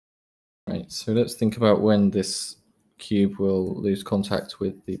Right, so let's think about when this cube will lose contact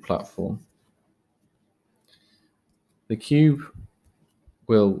with the platform. The cube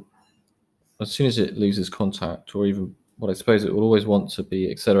will, as soon as it loses contact, or even what I suppose it will always want to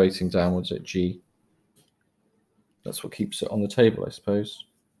be accelerating downwards at g. That's what keeps it on the table, I suppose.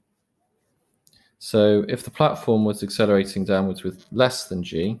 So if the platform was accelerating downwards with less than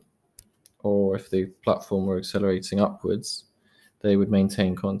g, or if the platform were accelerating upwards, they would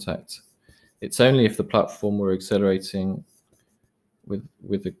maintain contact. It's only if the platform were accelerating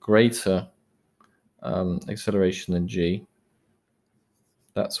with a greater acceleration than g,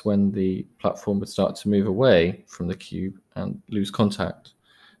 that's when the platform would start to move away from the cube and lose contact.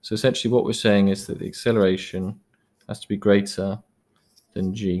 So essentially what we're saying is that the acceleration has to be greater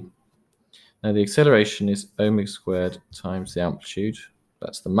than g. Now the acceleration is omega squared times the amplitude.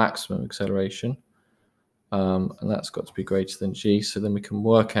 That's the maximum acceleration. And that's got to be greater than g. So then we can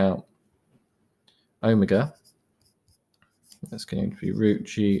work out omega. That's going to be root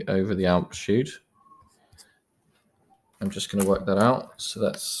g over the amplitude. I'm just going to work that out. So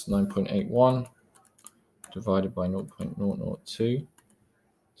that's 9.81 divided by 0.002,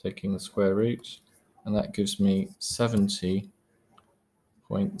 taking the square root, and that gives me 70.0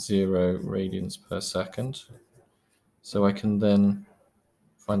 radians per second. So I can then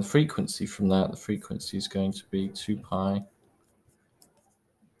find the frequency from that. The frequency is going to be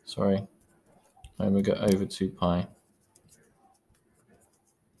omega over 2 pi.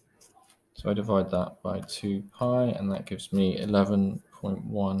 So I divide that by 2 pi, and that gives me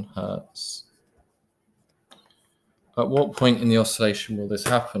 11.1 hertz. At what point in the oscillation will this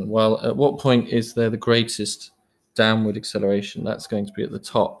happen? Well, at what point is there the greatest downward acceleration? That's going to be at the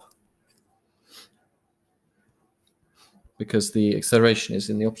top, because the acceleration is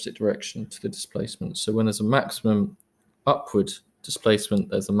in the opposite direction to the displacement. So when there's a maximum upward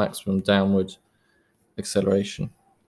displacement, there's a maximum downward acceleration.